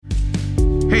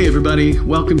Hey everybody,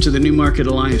 welcome to the Newmarket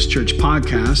Alliance Church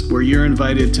podcast, where you're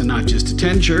invited to not just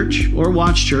attend church or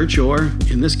watch church or,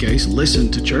 in this case, listen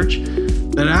to church,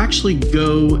 but actually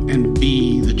go and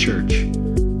be the church.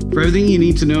 For everything you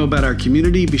need to know about our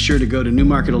community, be sure to go to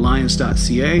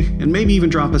newmarketalliance.ca and maybe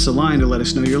even drop us a line to let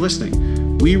us know you're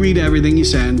listening. We read everything you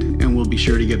send and we'll be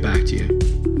sure to get back to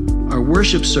you. Our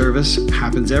worship service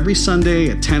happens every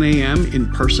Sunday at 10 a.m.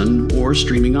 in person or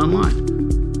streaming online.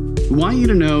 We want you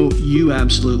to know you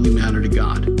absolutely matter to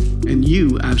God, and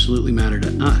you absolutely matter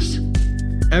to us.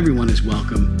 Everyone is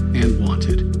welcome and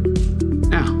wanted.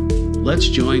 Now, let's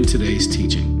join today's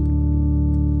teaching.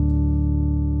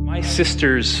 My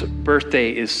sister's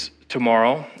birthday is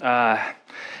tomorrow.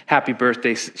 Happy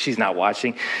birthday. She's not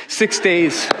watching. 6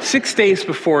 days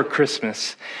before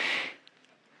Christmas.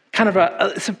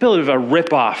 It's a bit of a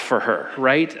rip-off for her,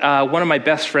 right? One of my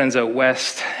best friends out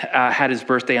west had his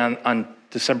birthday on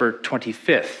December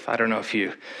 25th. I don't know if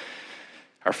you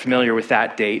are familiar with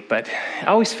that date, but I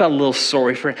always felt a little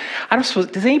sorry for him. I don't suppose,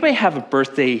 does anybody have a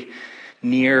birthday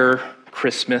near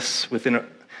Christmas within a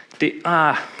day?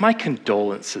 My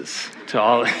condolences to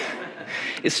all.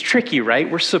 It's tricky,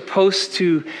 right? It's supposed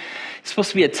to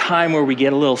be a time where we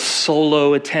get a little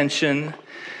solo attention,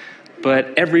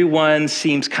 but everyone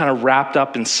seems kind of wrapped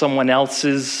up in someone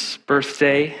else's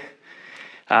birthday.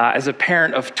 As a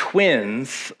parent of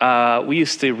twins, we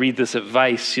used to read this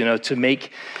advice, you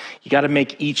got to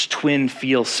make each twin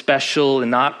feel special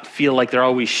and not feel like they're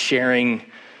always sharing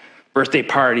birthday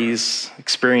parties,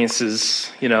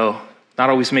 experiences, not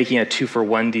always making a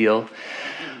 2-for-1 deal.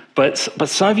 But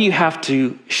some of you have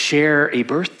to share a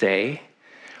birthday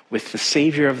with the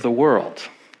Savior of the world.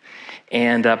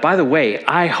 And by the way,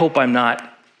 I hope I'm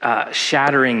not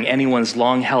shattering anyone's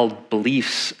long-held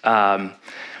beliefs,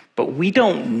 but we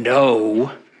don't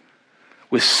know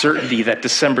with certainty that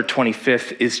December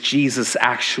 25th is Jesus'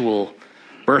 actual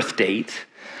birth date.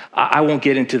 I won't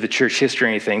get into the church history or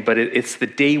anything, but it's the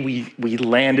day we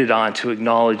landed on to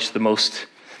acknowledge the most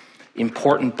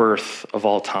important birth of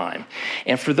all time.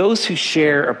 And for those who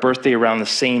share a birthday around the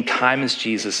same time as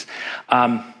Jesus,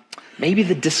 maybe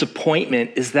the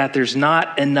disappointment is that there's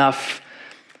not enough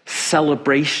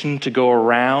celebration to go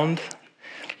around.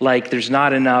 Like there's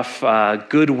not enough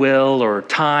goodwill or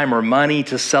time or money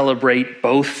to celebrate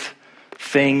both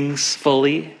things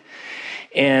fully.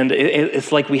 And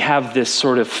it's like we have this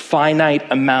sort of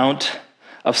finite amount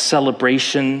of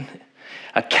celebration,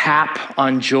 a cap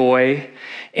on joy,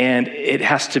 and it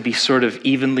has to be sort of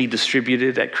evenly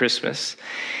distributed at Christmas.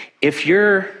 If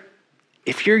you're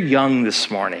young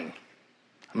this morning,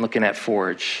 I'm looking at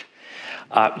Forge,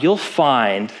 you'll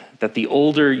find that the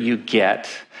older you get,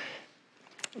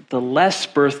 the less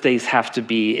birthdays have to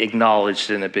be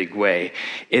acknowledged in a big way.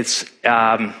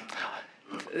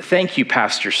 Thank you,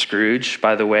 Pastor Scrooge,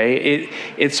 by the way.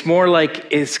 It's more like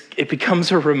it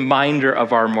becomes a reminder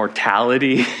of our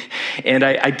mortality. And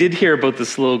I did hear about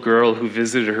this little girl who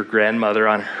visited her grandmother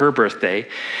on her birthday,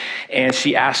 and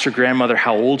she asked her grandmother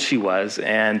how old she was,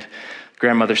 and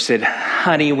grandmother said,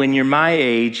 honey, when you're my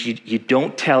age, you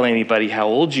don't tell anybody how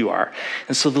old you are.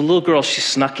 And so the little girl, she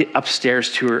snuck it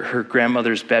upstairs to her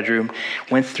grandmother's bedroom,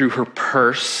 went through her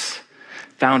purse,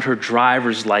 found her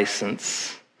driver's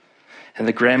license, and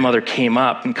the grandmother came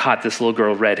up and caught this little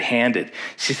girl red-handed.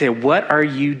 She said, what are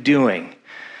you doing?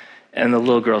 And the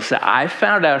little girl said, I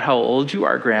found out how old you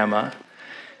are, Grandma.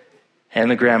 And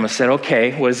the grandma said,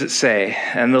 okay, what does it say?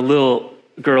 And the little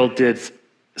girl did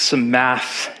some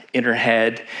math in her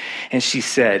head, and she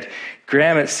said,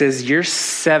 Grandma, it says you're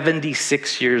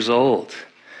 76 years old.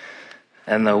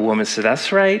 And the woman said,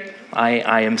 that's right,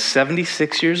 I am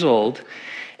 76 years old.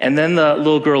 And then the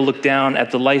little girl looked down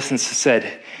at the license and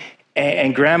said,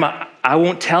 and Grandma, I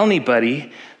won't tell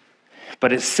anybody,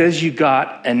 but it says you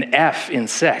got an F in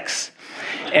sex.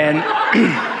 And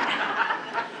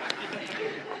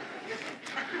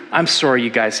I'm sorry you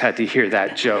guys had to hear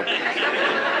that joke.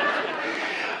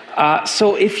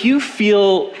 So if you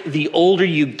feel the older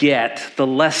you get, the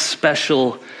less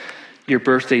special your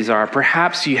birthdays are,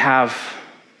 perhaps you have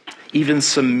even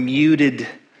some muted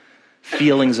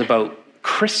feelings about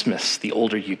Christmas the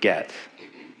older you get.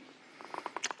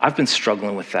 I've been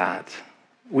struggling with that.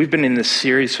 We've been in this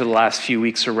series for the last few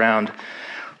weeks around,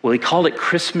 well, we called it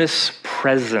Christmas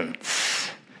presents.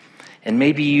 And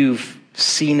maybe you've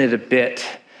seen it a bit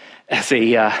as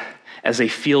a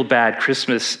feel-bad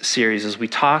Christmas series as we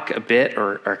talk a bit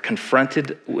or are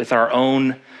confronted with our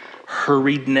own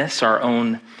hurriedness, our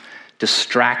own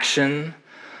distraction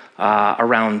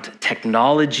around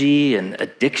technology and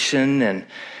addiction, and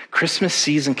Christmas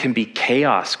season can be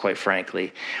chaos, quite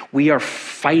frankly. We are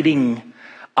fighting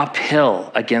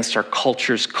uphill against our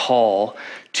culture's call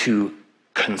to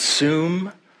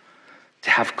consume, to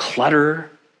have clutter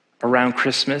around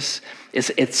Christmas.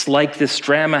 It's like this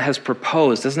drama has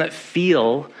proposed. Doesn't it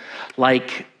feel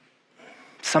like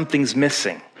something's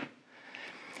missing?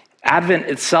 Advent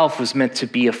itself was meant to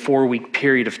be a 4-week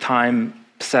period of time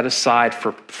set aside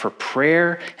for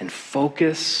prayer and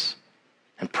focus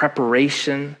and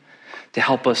preparation to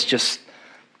help us just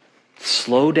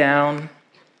slow down,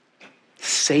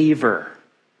 savor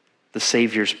the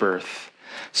Savior's birth,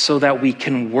 so that we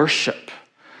can worship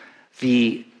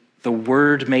the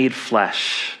Word made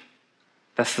flesh.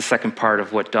 That's the second part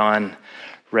of what Don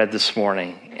read this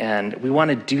morning. And we want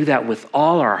to do that with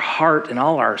all our heart and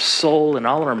all our soul and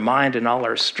all our mind and all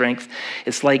our strength.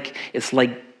 It's like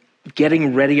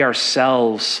getting ready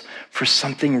ourselves for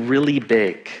something really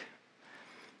big.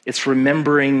 It's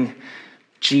remembering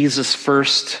Jesus'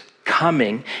 first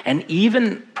coming and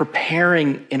even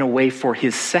preparing in a way for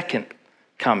his second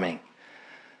coming.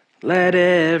 Let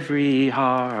every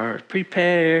heart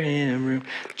prepare him room.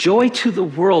 Joy to the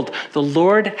world. The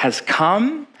Lord has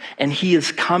come and he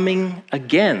is coming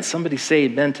again. Somebody say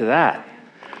amen to that.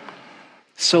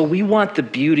 So we want the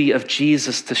beauty of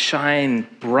Jesus to shine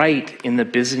bright in the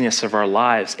busyness of our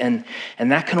lives. And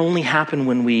that can only happen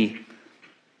when we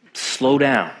slow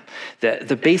down.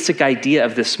 The basic idea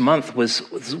of this month was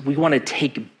we want to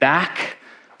take back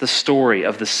the story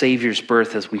of the Savior's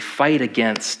birth as we fight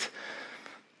against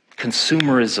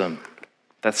consumerism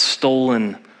that's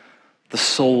stolen the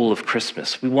soul of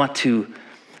Christmas. We want to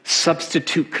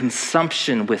substitute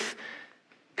consumption with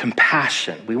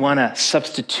compassion. We want to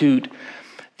substitute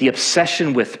the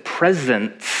obsession with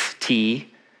presence-ty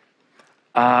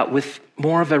with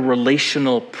more of a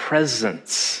relational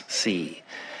presence-see.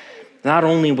 Not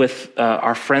only with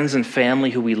our friends and family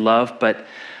who we love, but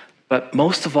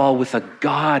most of all with a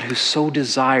God who so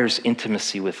desires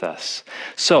intimacy with us.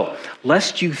 So,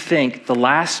 lest you think the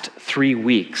last 3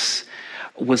 weeks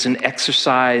was an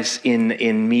exercise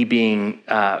in me being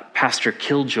Pastor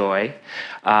Killjoy,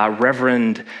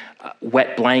 Reverend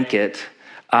Wet Blanket,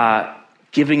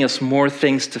 giving us more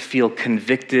things to feel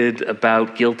convicted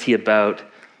about, guilty about,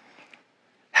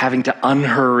 having to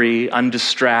unhurry,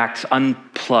 undistract,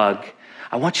 unplug.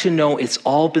 I want you to know it's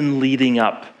all been leading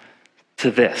up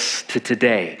to this, to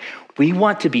today. We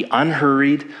want to be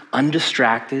unhurried,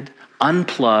 undistracted,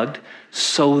 unplugged,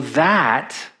 so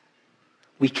that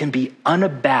we can be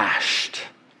unabashed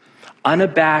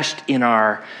in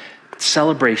our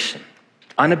celebration,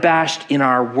 unabashed in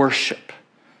our worship,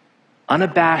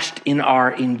 unabashed in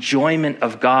our enjoyment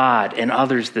of God and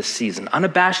others this season,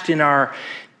 unabashed in our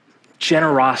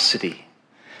generosity,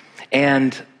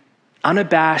 and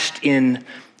unabashed in,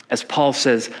 as Paul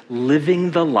says,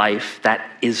 living the life that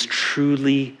is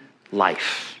truly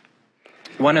life.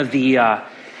 One of the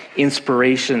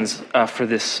inspirations for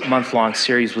this month-long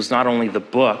series was not only the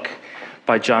book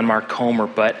by John Mark Comer,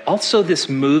 but also this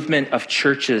movement of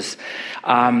churches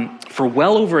for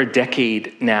well over a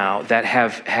decade now that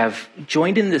have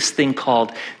joined in this thing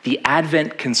called the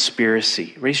Advent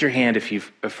Conspiracy. Raise your hand if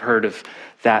you've heard of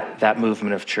that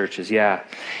movement of churches, yeah.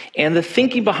 And the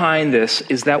thinking behind this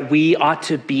is that we ought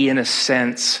to be, in a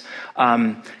sense,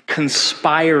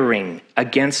 conspiring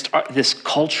against this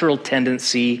cultural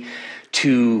tendency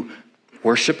to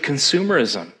worship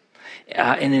consumerism,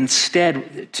 and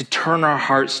instead to turn our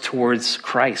hearts towards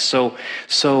Christ. So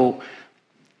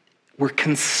we're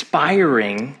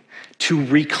conspiring to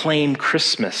reclaim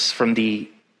Christmas from the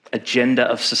agenda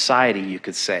of society, you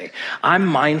could say. I'm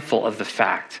mindful of the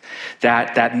fact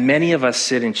that many of us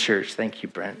sit in church, thank you,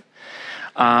 Brent,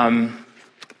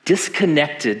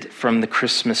 disconnected from the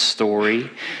Christmas story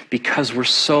because we're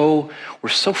so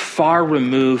far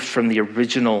removed from the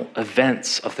original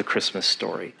events of the Christmas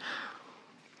story.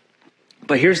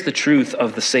 But here's the truth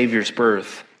of the Savior's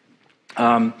birth.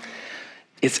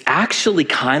 It's actually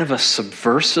kind of a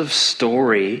subversive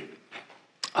story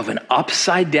of an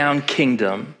upside-down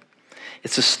kingdom.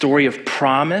 It's a story of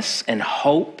promise and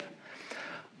hope,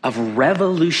 of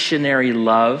revolutionary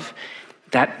love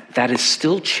that is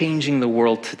still changing the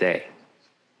world today.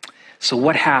 So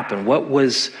what happened? What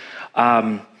was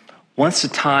once a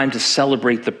time to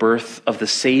celebrate the birth of the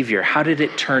Savior? How did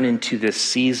it turn into this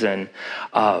season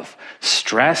of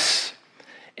stress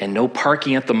and no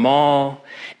parking at the mall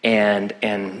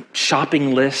and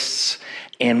shopping lists?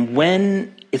 And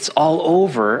when it's all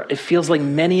over, it feels like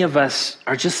many of us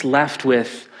are just left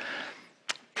with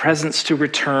presents to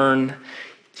return,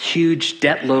 huge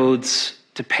debt loads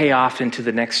to pay off into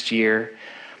the next year.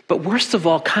 But worst of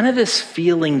all, kind of this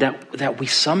feeling that we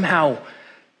somehow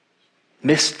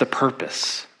missed the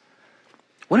purpose.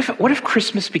 What if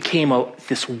Christmas became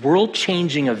this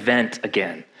world-changing event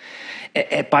again?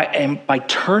 And by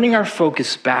turning our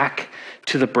focus back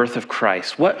to the birth of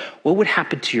Christ, what would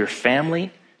happen to your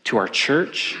family, to our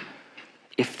church,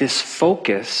 if this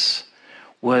focus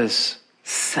was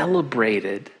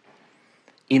celebrated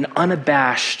in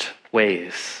unabashed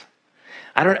ways?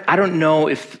 I don't know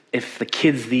if the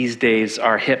kids these days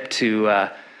are hip to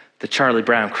the Charlie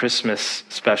Brown Christmas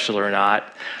special or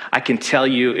not. I can tell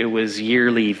you it was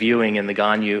yearly viewing in the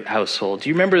Gagnon household. Do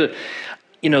you remember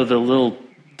the little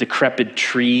decrepit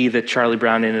tree that Charlie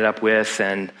Brown ended up with,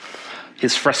 and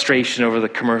his frustration over the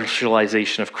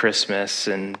commercialization of Christmas?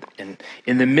 And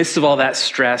in the midst of all that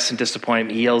stress and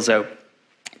disappointment, he yells out,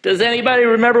 "Does anybody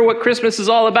remember what Christmas is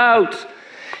all about?"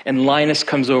 And Linus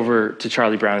comes over to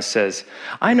Charlie Brown and says,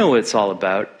 "I know what it's all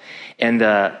about." And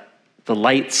the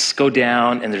lights go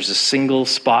down, and there's a single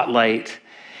spotlight.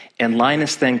 And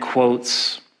Linus then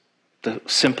quotes the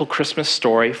simple Christmas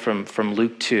story from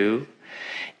Luke 2.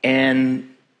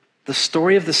 And the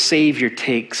story of the Savior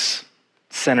takes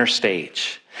center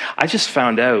stage. I just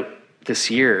found out this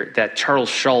year that Charles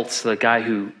Schulz, the guy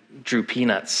who drew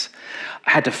Peanuts,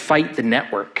 had to fight the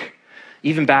network,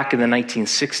 even back in the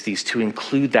 1960s, to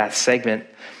include that segment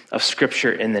of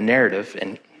scripture in the narrative,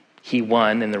 and he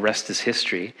won, and the rest is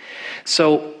history.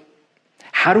 So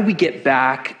how do we get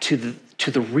back to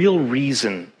the real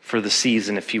reason for the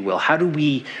season, if you will? How do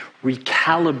we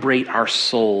recalibrate our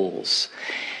souls?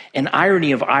 And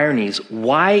irony of ironies,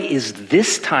 why is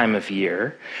this time of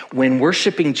year, when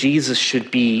worshiping Jesus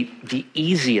should be the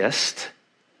easiest,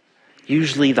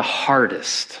 usually the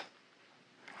hardest?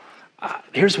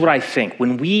 Here's what I think.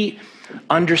 When we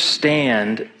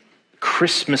understand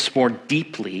Christmas more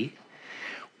deeply,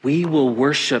 we will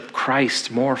worship Christ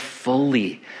more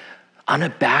fully,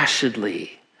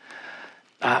 unabashedly.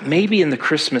 Maybe in the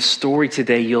Christmas story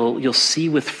today, you'll see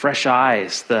with fresh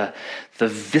eyes the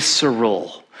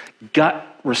visceral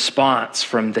gut response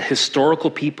from the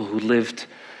historical people who lived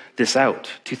this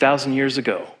out 2,000 years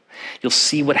ago. You'll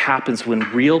see what happens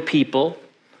when real people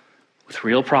with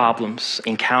real problems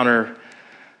encounter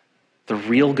the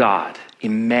real God,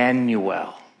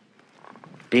 Emmanuel,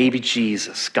 baby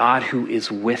Jesus, God who is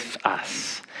with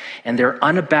us. And their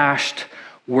unabashed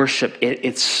worship,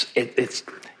 it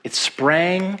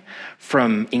sprang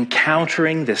from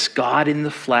encountering this God in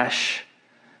the flesh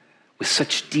with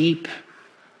such deep,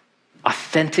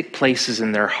 authentic places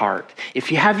in their heart.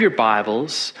 If you have your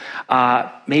Bibles,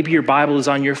 maybe your Bible is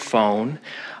on your phone,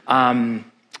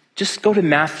 just go to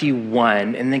Matthew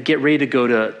 1 and then get ready to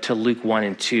go to Luke 1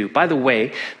 and 2. By the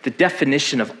way, the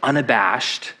definition of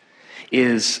unabashed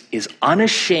is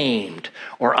unashamed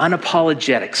or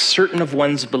unapologetic, certain of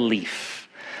one's belief,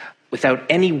 without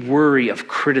any worry of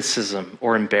criticism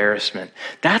or embarrassment.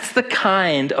 That's the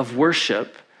kind of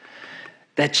worship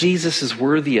that Jesus is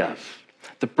worthy of.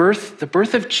 The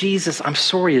birth of Jesus, I'm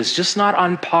sorry, is just not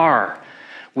on par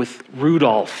with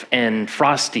Rudolph and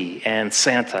Frosty and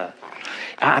Santa.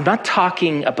 I'm not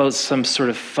talking about some sort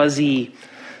of fuzzy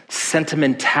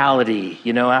sentimentality,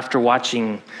 after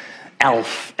watching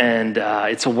Elf and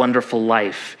It's a Wonderful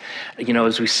Life,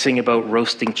 as we sing about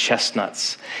roasting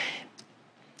chestnuts.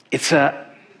 It's a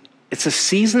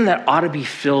season that ought to be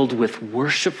filled with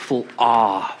worshipful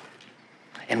awe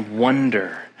and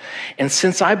wonder. And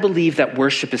since I believe that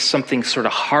worship is something sort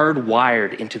of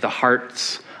hardwired into the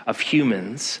hearts of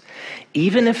humans,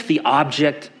 even if the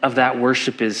object of that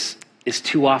worship is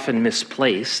too often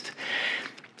misplaced,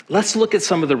 let's look at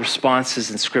some of the responses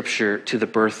in Scripture to the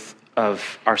birth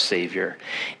of our Savior.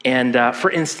 And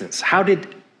for instance, how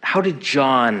did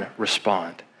John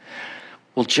respond?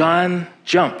 Well, John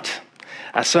jumped.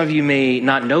 Some of you may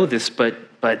not know this,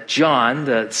 but John,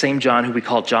 the same John who we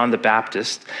call John the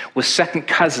Baptist, was second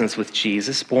cousins with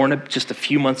Jesus, born just a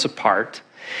few months apart.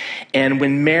 And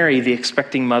when Mary, the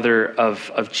expecting mother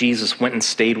of Jesus, went and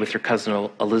stayed with her cousin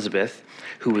Elizabeth,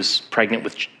 who was pregnant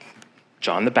with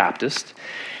John the Baptist,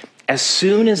 as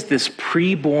soon as this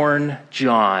preborn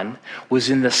John was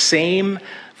in the same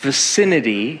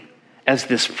vicinity as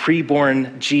this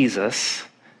preborn Jesus,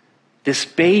 this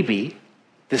baby,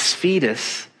 this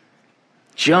fetus,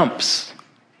 jumps.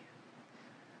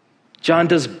 John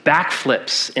does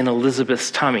backflips in Elizabeth's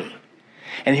tummy.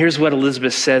 And here's what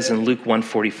Elizabeth says in Luke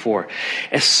 1:44.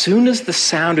 As soon as the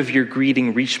sound of your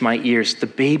greeting reached my ears, the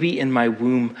baby in my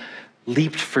womb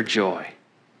leaped for joy.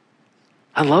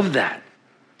 I love that.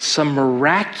 Some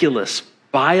miraculous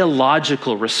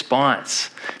biological response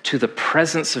to the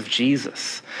presence of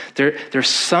Jesus. There's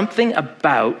something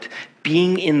about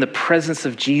being in the presence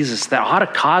of Jesus that ought to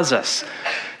cause us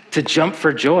to jump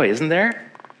for joy, isn't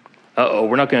there? Uh-oh,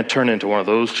 we're not going to turn into one of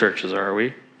those churches, are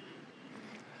we?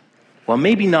 Well,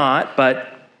 maybe not,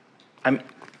 but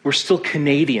we're still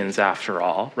Canadians after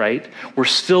all, right? We're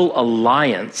still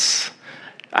Alliance.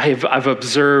 I've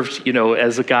observed,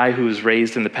 as a guy who was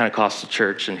raised in the Pentecostal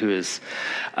church and who is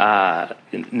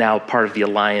now part of the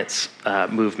Alliance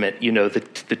movement,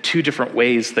 the two different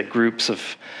ways that groups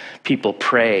of people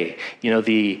pray.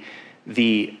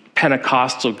 The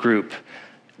Pentecostal group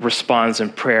responds in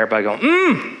prayer by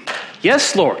going,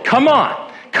 yes, Lord, come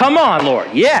on, Lord,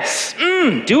 yes,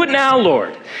 do it now,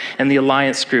 Lord. And the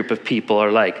Alliance group of people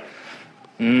are like,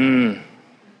 we're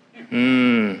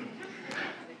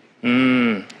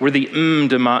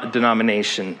the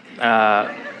denomination. A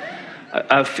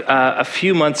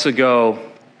few months ago,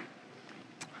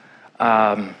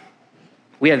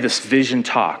 we had this vision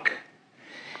talk,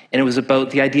 and it was about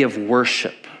the idea of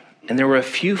worship. And there were a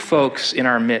few folks in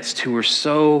our midst who were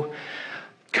so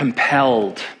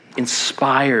compelled,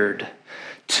 inspired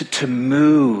to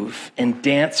move and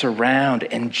dance around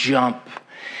and jump.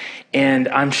 And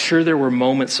I'm sure there were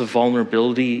moments of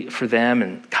vulnerability for them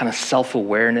and kind of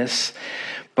self-awareness.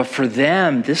 But for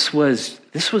them, this was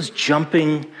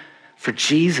jumping for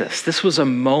Jesus. This was a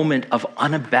moment of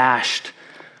unabashed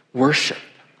worship.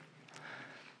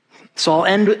 So I'll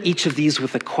end each of these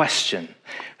with a question.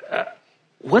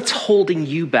 What's holding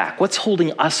you back? What's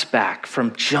holding us back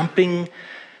from jumping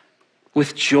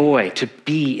with joy to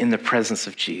be in the presence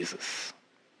of Jesus?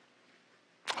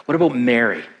 What about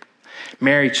Mary?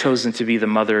 Mary chosen to be the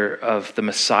mother of the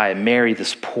Messiah. Mary,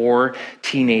 this poor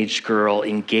teenage girl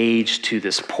engaged to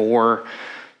this poor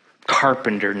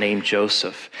carpenter named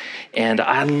Joseph. And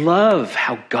I love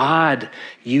how God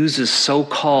uses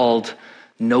so-called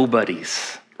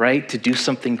nobodies, right, to do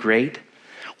something great.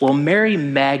 Well, Mary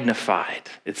magnified,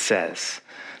 it says.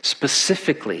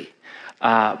 Specifically,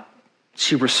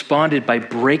 she responded by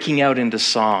breaking out into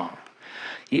song.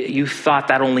 You thought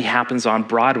that only happens on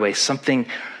Broadway. Something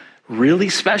really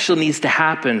special needs to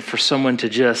happen for someone to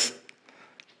just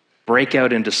break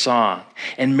out into song.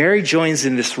 And Mary joins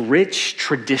in this rich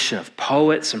tradition of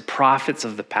poets and prophets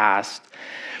of the past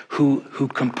who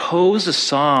compose a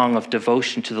song of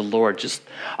devotion to the Lord just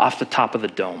off the top of the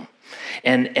dome.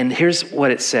 And here's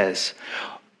what it says.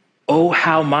 Oh,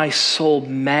 how my soul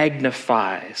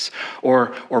magnifies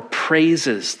or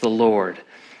praises the Lord.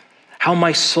 How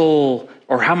my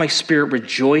spirit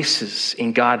rejoices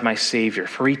in God my Savior,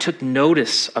 for he took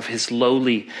notice of his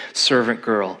lowly servant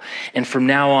girl. And from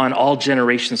now on, all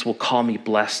generations will call me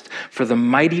blessed. For the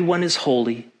mighty one is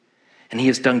holy, and he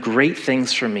has done great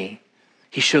things for me.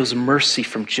 He shows mercy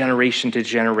from generation to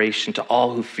generation to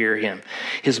all who fear him.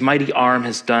 His mighty arm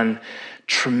has done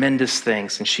tremendous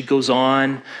things. And she goes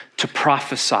on to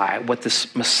prophesy what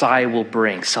this Messiah will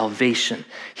bring: salvation,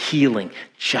 healing,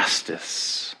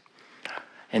 justice.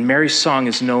 And Mary's song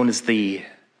is known as the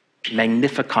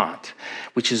Magnificat,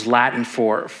 which is Latin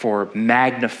for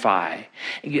magnify.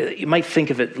 You might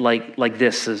think of it like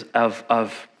this, as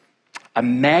of a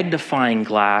magnifying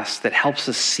glass that helps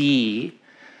us see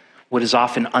what is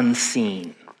often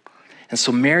unseen. And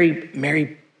so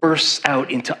Mary bursts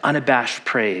out into unabashed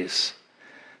praise,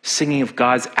 singing of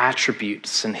God's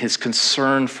attributes and his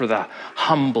concern for the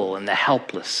humble and the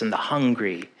helpless and the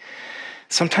hungry.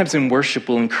 Sometimes in worship,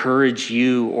 we'll encourage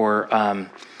you or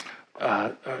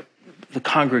the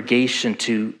congregation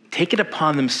to take it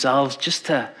upon themselves just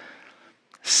to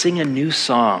sing a new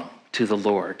song to the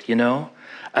Lord,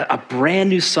 a brand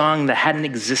new song that hadn't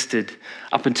existed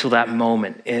up until that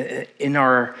moment. In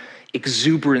our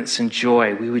exuberance and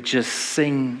joy, we would just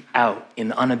sing out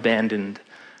in unabandoned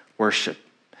worship.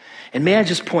 And may I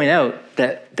just point out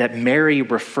that Mary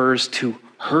refers to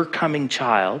her coming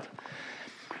child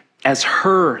as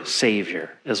her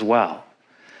Savior as well,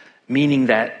 meaning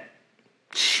that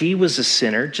she was a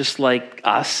sinner just like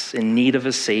us, in need of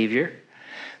a Savior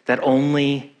that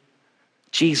only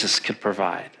Jesus could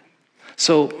provide.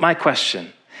 So my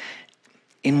question,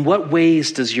 in what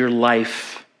ways does your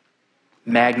life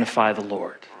magnify the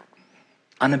Lord?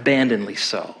 Unabandonedly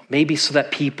so. Maybe so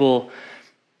that people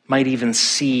might even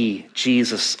see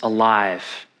Jesus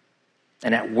alive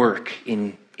and at work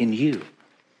in you.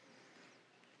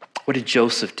 What did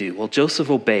Joseph do? Well,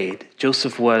 Joseph obeyed.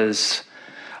 Joseph was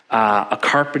a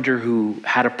carpenter who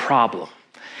had a problem.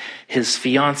 His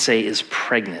fiancée is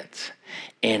pregnant,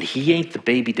 and he ain't the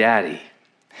baby daddy.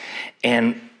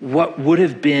 And what would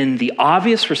have been the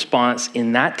obvious response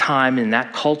in that time, in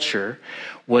that culture,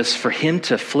 was for him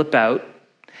to flip out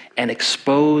and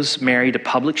expose Mary to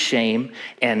public shame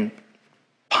and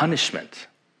punishment.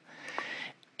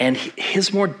 And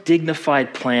his more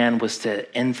dignified plan was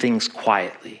to end things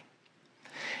quietly.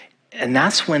 And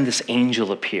that's when this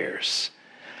angel appears.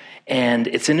 And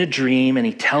it's in a dream, and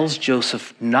he tells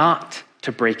Joseph not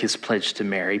to break his pledge to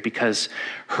Mary because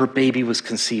her baby was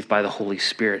conceived by the Holy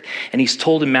Spirit. And he's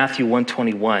told in Matthew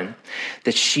 1:21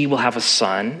 that she will have a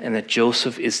son and that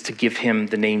Joseph is to give him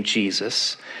the name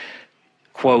Jesus,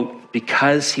 quote,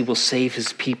 because he will save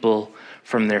his people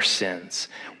from their sins.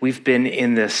 We've been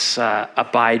in this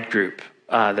Abide group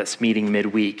that's meeting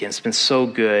midweek, and it's been so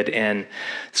good. And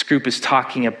this group is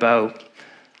talking about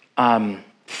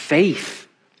faith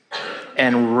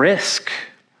and risk,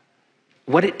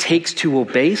 what it takes to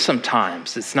obey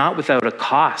sometimes. It's not without a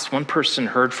cost. One person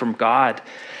heard from God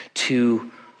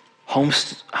to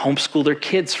homeschool their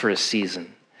kids for a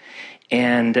season.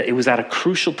 And it was at a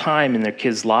crucial time in their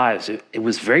kids' lives. It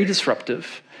was very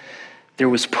disruptive. There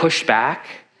was pushback,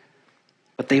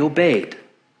 but they obeyed.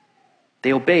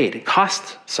 They obeyed. It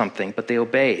cost something, but they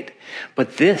obeyed.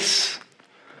 But this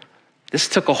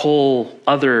took a whole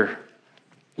other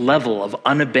level of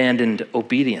unabandoned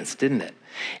obedience, didn't it?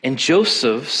 And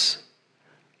Joseph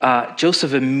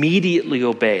immediately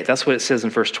obeyed. That's what it says in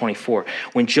verse 24.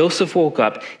 When Joseph woke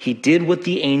up, he did what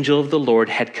the angel of the Lord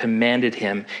had commanded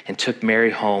him and took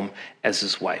Mary home as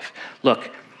his wife. Look,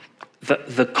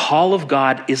 the call of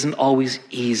God isn't always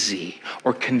easy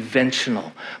or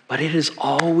conventional, but it is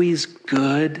always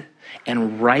good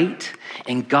and right,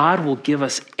 and God will give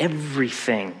us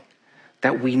everything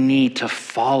that we need to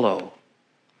follow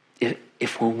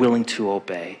if we're willing to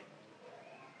obey.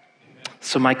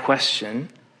 So my question,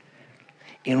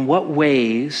 in what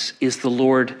ways is the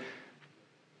Lord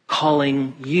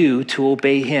calling you to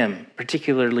obey him,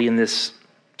 particularly in this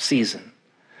season?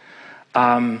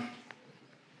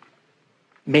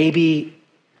 Maybe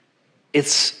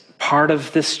it's part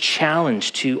of this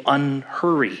challenge to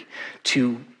unhurry,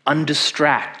 to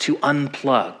undistract, to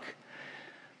unplug.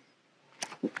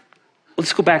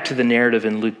 Let's go back to the narrative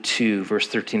in Luke 2, verse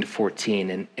 13 to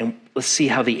 14, and let's see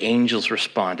how the angels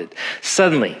responded.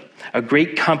 Suddenly, a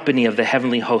great company of the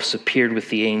heavenly hosts appeared with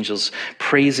the angels,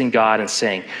 praising God and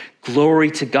saying, "Glory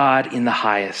to God in the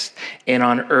highest, and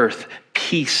on earth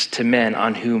peace to men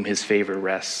on whom his favor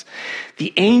rests."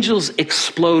 The angels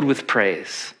explode with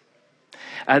praise.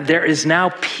 There is now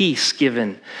peace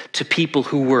given to people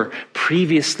who were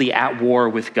previously at war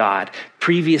with God,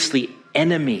 previously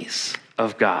enemies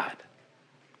of God.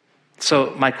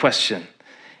 So my question,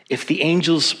 if the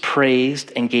angels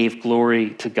praised and gave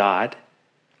glory to God,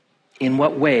 in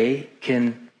what way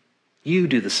can you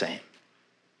do the same?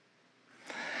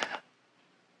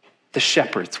 The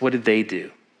shepherds, what did they do?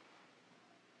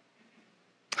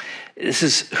 This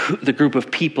is the group of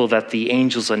people that the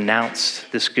angels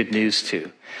announced this good news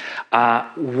to.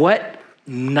 What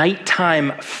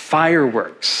nighttime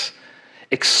fireworks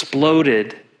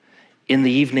exploded in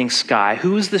the evening sky?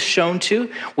 Who was this shown to?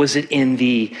 Was it in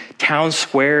the town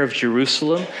square of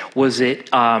Jerusalem? Was it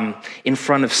in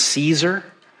front of Caesar?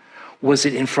 Was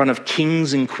it in front of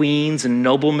kings and queens and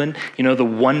noblemen? You know, the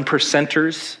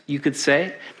 1%ers, you could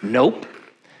say? Nope.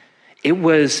 It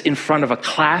was in front of a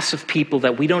class of people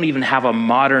that we don't even have a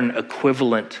modern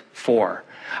equivalent for.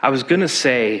 I was going to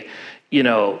say,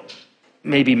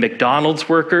 maybe McDonald's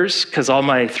workers, because all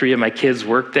three of my kids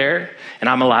work there, and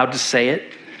I'm allowed to say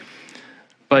it.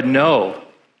 But no,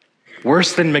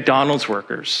 worse than McDonald's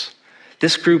workers.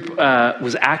 This group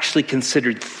was actually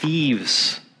considered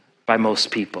thieves by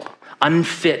most people,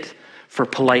 unfit for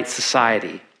polite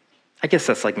society. I guess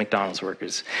that's like McDonald's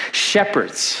workers.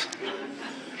 Shepherds,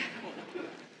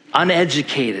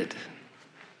 uneducated,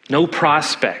 no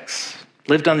prospects,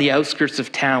 lived on the outskirts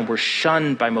of town, were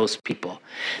shunned by most people.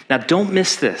 Now, don't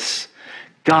miss this.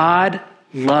 God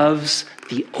loves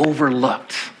the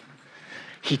overlooked.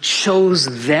 He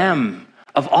chose them,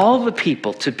 of all the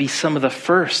people, to be some of the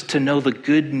first to know the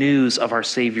good news of our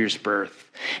Savior's birth.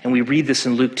 And we read this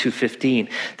in Luke 2:15,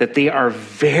 that they are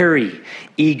very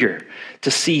eager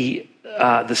to see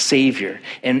the Savior.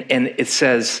 And it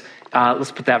says,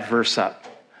 let's put that verse up.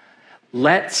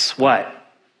 Let's what?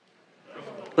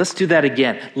 Let's do that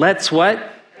again. Let's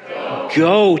what?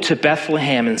 Go to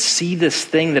Bethlehem and see this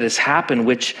thing that has happened,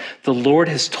 which the Lord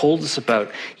has told us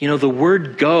about. You know, the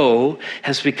word go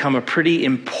has become a pretty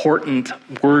important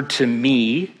word to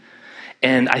me,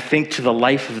 and I think to the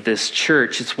life of this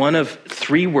church. It's one of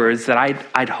three words that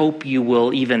I'd hope you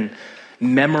will even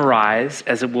memorize,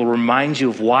 as it will remind you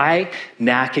of why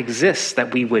NAC exists,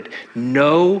 that we would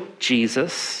know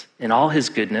Jesus in all his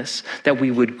goodness, that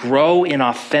we would grow in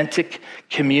authentic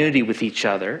community with each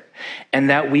other,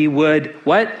 and that we would,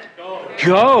 what?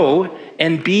 Go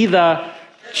and be the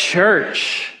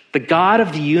church. The God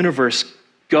of the universe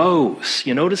goes.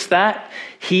 You notice that?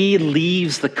 He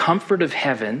leaves the comfort of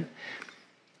heaven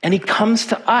And he comes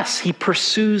to us. He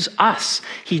pursues us.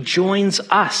 He joins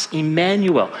us,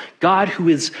 Emmanuel, God who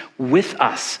is with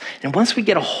us. And once we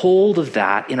get a hold of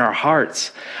that in our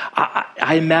hearts,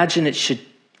 I imagine it should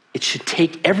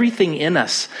take everything in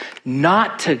us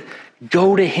not to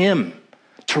go to him,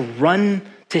 to run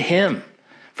to him.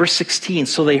 Verse 16,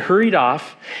 so they hurried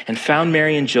off and found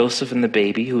Mary and Joseph and the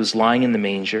baby who was lying in the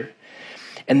manger.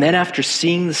 And then after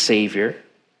seeing the Savior,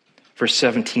 verse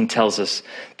 17 tells us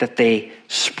that they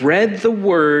spread the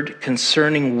word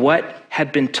concerning what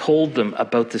had been told them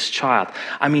about this child.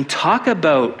 I mean, talk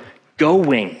about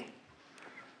going,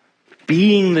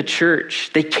 being the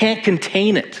church. They can't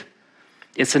contain it.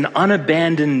 It's an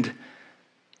unabandoned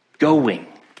going.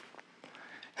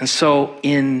 And so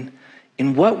in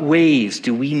what ways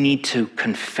do we need to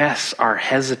confess our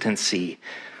hesitancy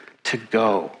to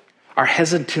go? Our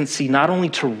hesitancy not only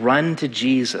to run to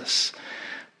Jesus,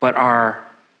 but our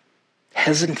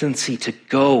hesitancy to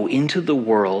go into the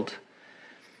world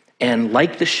and,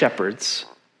 like the shepherds,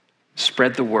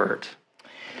 spread the word.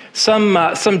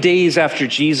 Some days after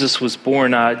Jesus was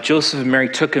born, Joseph and Mary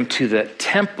took him to the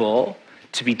temple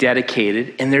to be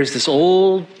dedicated. And there's this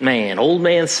old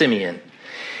man Simeon.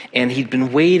 And he'd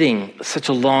been waiting such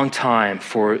a long time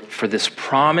for this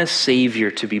promised Savior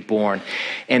to be born.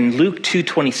 And Luke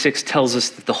 2:26 tells us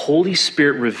that the Holy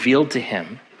Spirit revealed to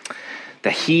him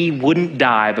that he wouldn't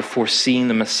die before seeing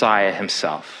the Messiah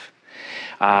himself.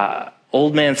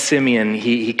 Old man Simeon,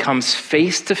 he comes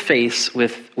face to face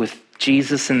with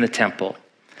Jesus in the temple.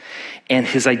 And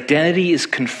his identity is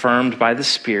confirmed by the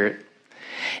Spirit.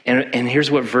 And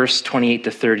here's what verse 28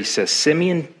 to 30 says.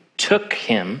 Simeon took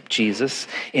him, Jesus,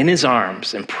 in his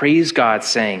arms and praised God,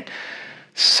 saying,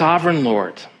 Sovereign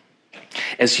Lord,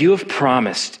 as you have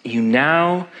promised, you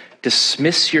now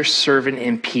dismiss your servant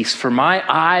in peace, for my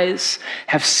eyes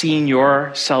have seen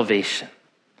your salvation.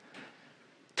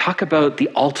 Talk about the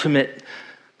ultimate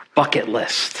bucket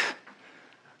list.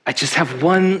 I just have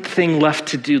one thing left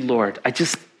to do, Lord. I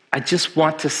just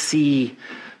want to see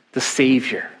the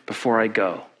Savior before I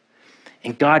go.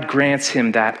 And God grants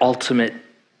him that ultimate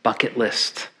bucket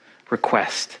list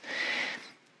request.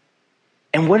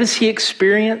 And what does he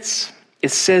experience? It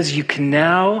says, you can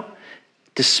now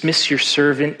dismiss your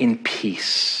servant in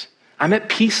peace. I'm at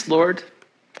peace, Lord.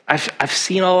 I've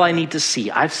seen all I need to see.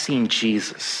 I've seen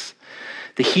Jesus.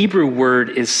 The Hebrew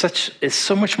word is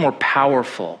so much more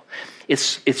powerful.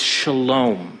 It's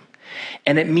shalom.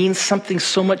 And it means something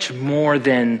so much more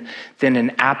than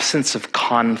an absence of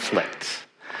conflict.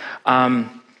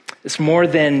 It's more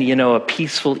than, a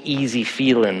peaceful, easy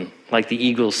feeling like the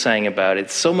Eagles sang about.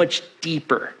 It's so much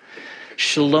deeper.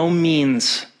 Shalom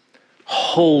means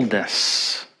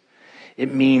wholeness.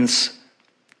 It means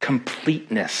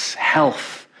completeness,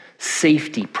 health,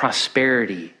 safety,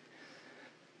 prosperity.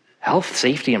 Health,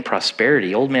 safety, and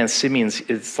prosperity. Old man Simeon's,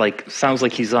 sounds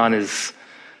like he's on his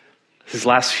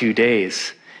last few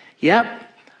days. Yep,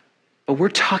 but we're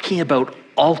talking about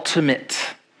ultimate,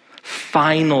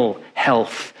 final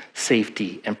health,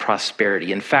 safety, and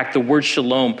prosperity. In fact, the word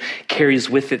shalom carries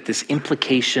with it this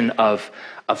implication of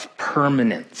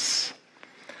permanence.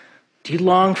 Do you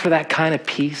long for that kind of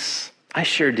peace? I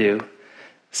sure do.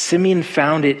 Simeon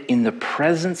found it in the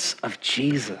presence of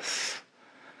Jesus,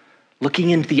 looking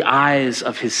into the eyes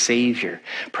of his Savior.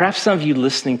 Perhaps some of you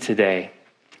listening today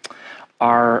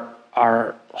are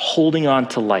holding on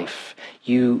to life.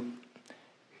 You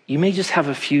may just have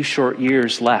a few short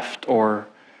years left or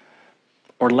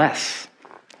less.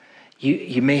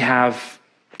 You may have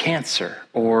cancer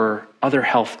or other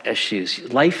health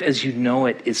issues. Life as you know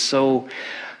it is so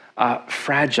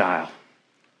fragile.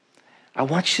 I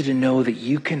want you to know that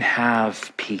you can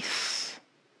have peace.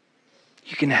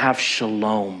 You can have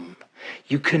shalom.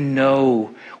 You can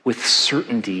know with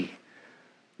certainty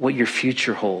what your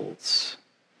future holds.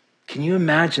 Can you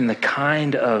imagine the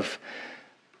kind of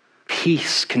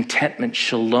peace, contentment,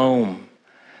 shalom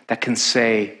that can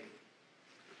say,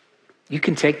 you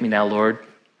can take me now, Lord.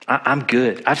 I'm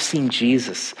good. I've seen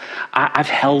Jesus. I've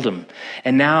held him.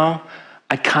 And now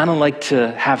I kind of like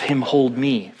to have him hold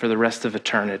me for the rest of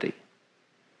eternity.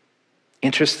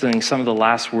 Interesting, some of the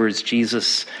last words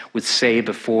Jesus would say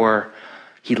before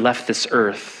he left this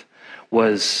earth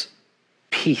was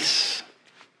peace,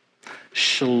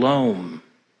 shalom,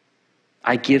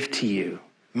 I give to you.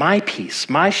 My peace,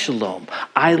 my shalom,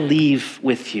 I leave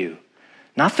with you.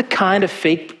 Not the kind of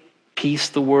fake peace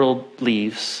the world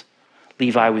leave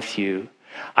I with you.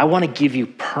 I want to give you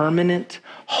permanent,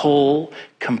 whole,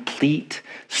 complete,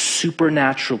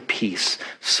 supernatural peace.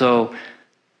 So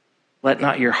let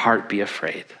not your heart be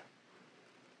afraid.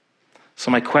 So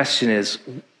my question is,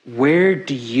 Where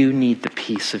do you need the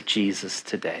peace of Jesus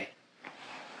today?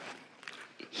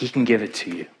 He can give it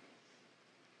to you.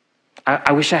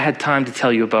 I wish I had time to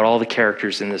tell you about all the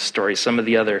characters in this story, some of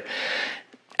the other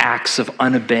acts of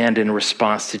unabandoned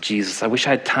response to Jesus. I wish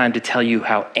I had time to tell you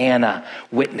how Anna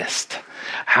witnessed,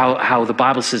 how the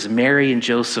Bible says Mary and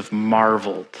Joseph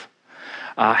marveled,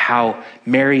 how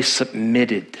Mary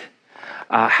submitted,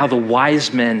 how the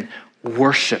wise men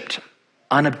worshiped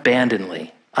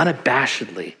unabashedly.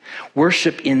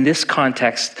 Worship in this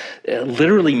context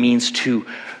literally means to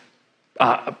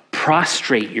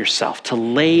prostrate yourself, to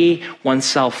lay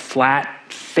oneself flat,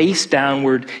 face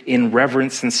downward in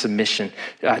reverence and submission,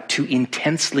 to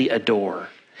intensely adore.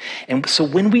 And so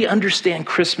when we understand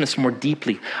Christmas more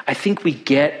deeply, I think we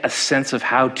get a sense of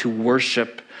how to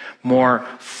worship more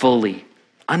fully,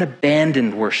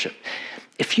 unabandoned worship.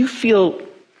 If you feel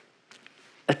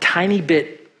a tiny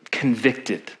bit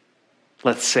convicted,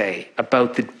 let's say,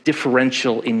 about the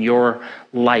differential in your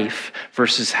life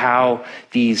versus how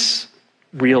these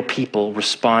real people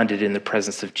responded in the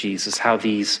presence of Jesus, how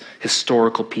these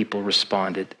historical people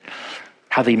responded,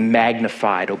 how they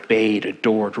magnified, obeyed,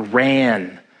 adored,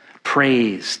 ran,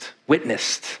 praised,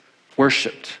 witnessed,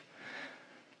 worshiped.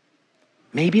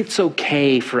 Maybe it's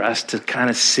okay for us to kind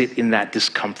of sit in that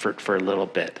discomfort for a little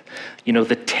bit. You know,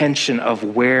 the tension of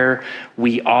where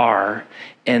we are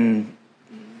and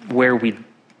where we'd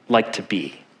like to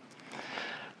be.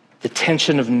 The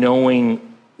tension of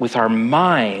knowing with our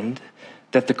mind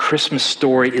that the Christmas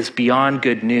story is beyond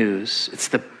good news. It's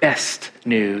the best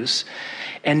news.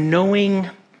 And knowing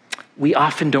we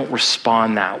often don't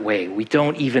respond that way. We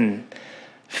don't even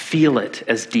feel it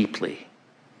as deeply.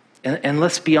 And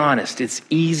let's be honest, it's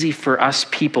easy for us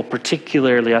people,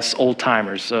 particularly us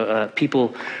old-timers, people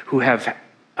who have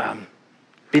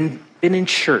been in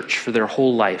church for their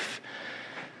whole life,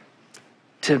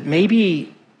 to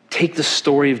maybe take the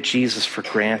story of Jesus for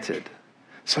granted.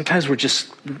 Sometimes we're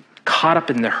just caught up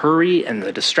in the hurry and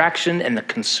the distraction and the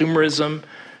consumerism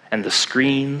and the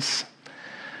screens.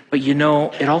 But you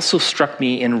know, it also struck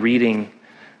me in reading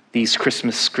these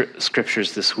Christmas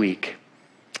scriptures this week,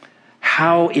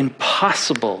 how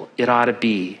impossible it ought to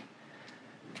be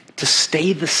to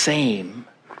stay the same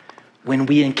when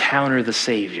we encounter the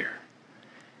Savior.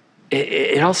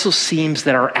 It also seems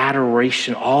that our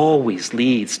adoration always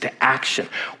leads to action.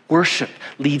 Worship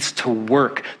leads to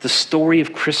work. The story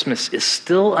of Christmas is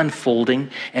still unfolding,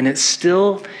 and it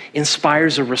still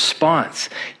inspires a response.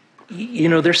 You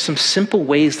know, there's some simple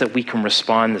ways that we can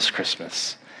respond this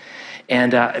Christmas.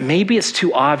 And maybe it's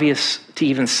too obvious to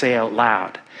even say out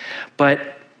loud,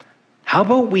 but how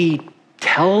about we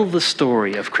tell the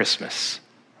story of Christmas?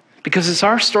 Because it's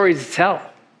our story to tell.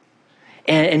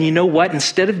 And you know what?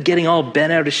 Instead of getting all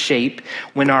bent out of shape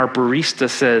when our barista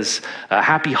says,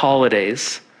 happy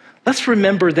holidays, let's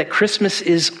remember that Christmas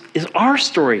is our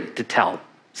story to tell.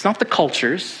 It's not the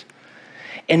culture's.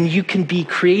 And you can be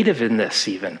creative in this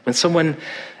even. When someone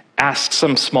asks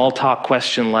some small talk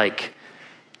question like,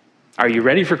 are you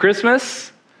ready for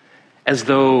Christmas? As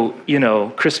though, you know,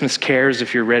 Christmas cares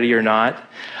if you're ready or not.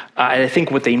 I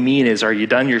think what they mean is, are you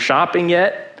done your shopping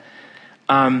yet?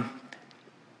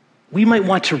 We might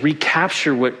want to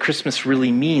recapture what Christmas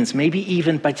really means, maybe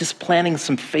even by just planning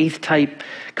some faith-type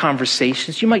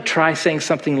conversations. You might try saying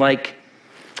something like,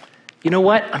 you know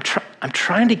what, I'm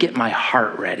trying to get my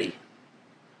heart ready.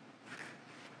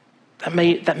 That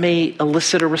may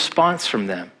elicit a response from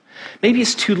them. Maybe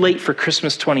it's too late for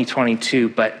Christmas 2022,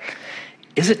 but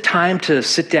is it time to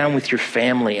sit down with your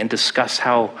family and discuss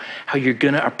how you're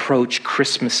going to approach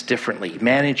Christmas differently,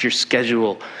 manage your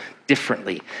schedule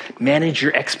differently, manage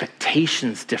your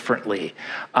expectations differently?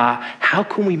 How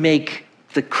can we make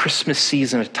the Christmas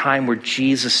season a time where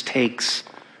Jesus takes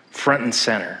front and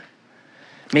center?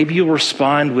 Maybe you'll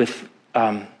respond with,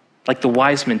 like the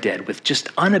wise men did, with just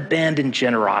unabandoned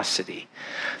generosity.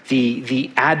 The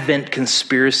Advent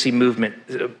conspiracy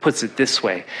movement puts it this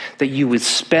way, that you would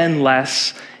spend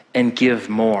less and give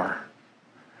more.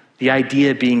 The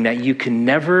idea being that you can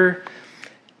never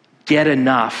get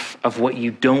enough of what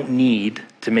you don't need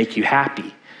to make you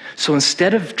happy. So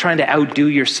instead of trying to outdo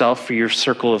yourself for your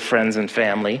circle of friends and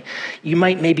family, you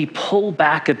might maybe pull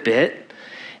back a bit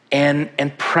and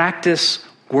practice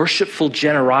worshipful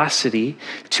generosity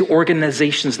to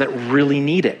organizations that really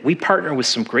need it. We partner with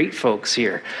some great folks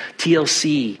here.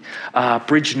 TLC,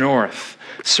 Bridge North,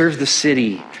 Serve the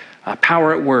City,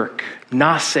 Power at Work,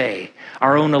 NASE,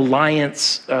 our own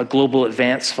Alliance Global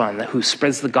Advance Fund, who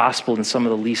spreads the gospel in some of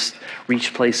the least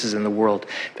reached places in the world.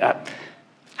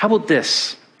 How about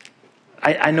this?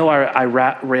 I know I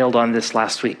railed on this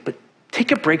last week, but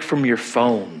Take a break from your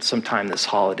phone sometime this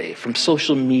holiday, from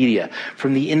social media,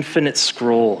 from the infinite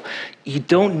scroll. You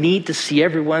don't need to see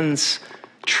everyone's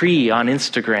tree on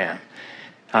Instagram,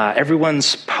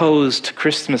 everyone's posed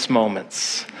Christmas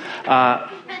moments.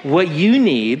 What you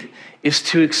need is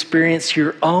to experience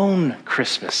your own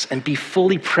Christmas and be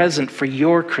fully present for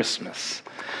your Christmas.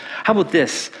 How about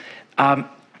this?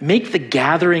 Make the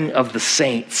gathering of the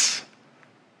saints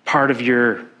part of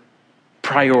your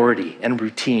priority and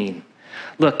routine.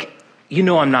 Look, you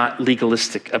know I'm not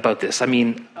legalistic about this. I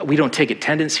mean, we don't take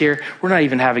attendance here. We're not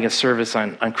even having a service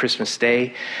on Christmas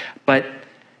Day. But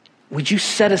would you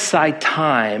set aside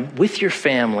time with your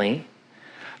family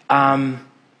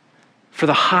for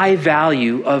the high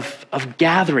value of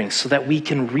gathering so that we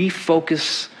can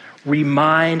refocus,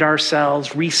 remind ourselves,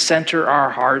 recenter our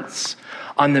hearts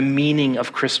on the meaning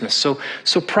of Christmas. So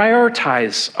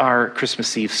prioritize our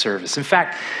Christmas Eve service. In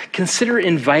fact, consider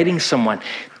inviting someone.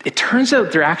 It turns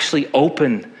out they're actually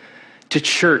open to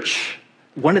church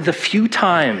one of the few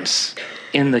times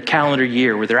in the calendar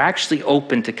year where they're actually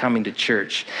open to coming to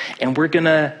church. And we're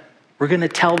gonna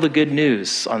tell the good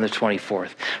news on the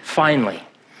 24th. Finally,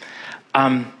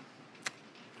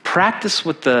 practice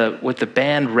what the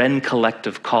band Wren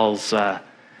Collective calls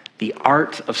the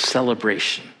art of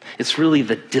celebration. It's really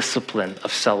the discipline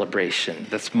of celebration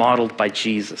that's modeled by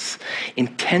Jesus.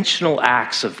 Intentional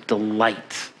acts of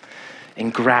delight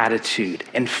and gratitude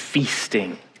and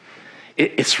feasting.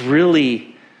 It's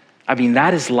really,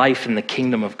 that is life in the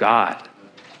kingdom of God.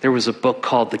 There was a book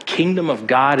called The Kingdom of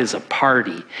God is a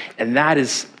Party, and that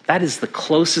is the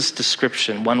closest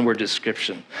description, one-word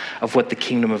description, of what the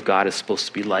kingdom of God is supposed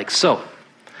to be like. So,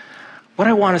 what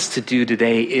I want us to do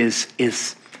today is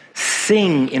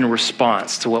sing in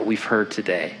response to what we've heard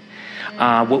today,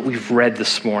 what we've read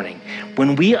this morning.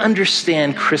 When we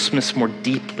understand Christmas more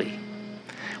deeply,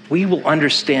 we will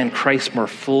understand Christ more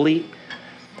fully.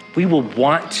 We will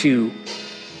want to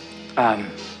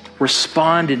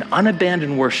respond in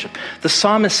unabandoned worship. The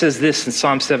psalmist says this in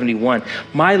Psalm 71,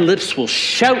 "My lips will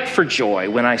shout for joy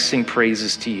when I sing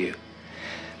praises to you."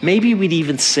 Maybe we'd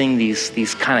even sing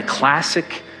these kind of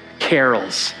classic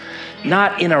carols,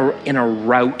 not in a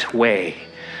route way,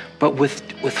 but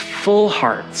with full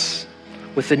hearts,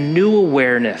 with a new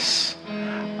awareness,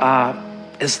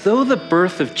 as though the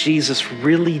birth of Jesus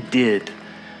really did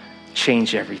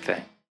change everything.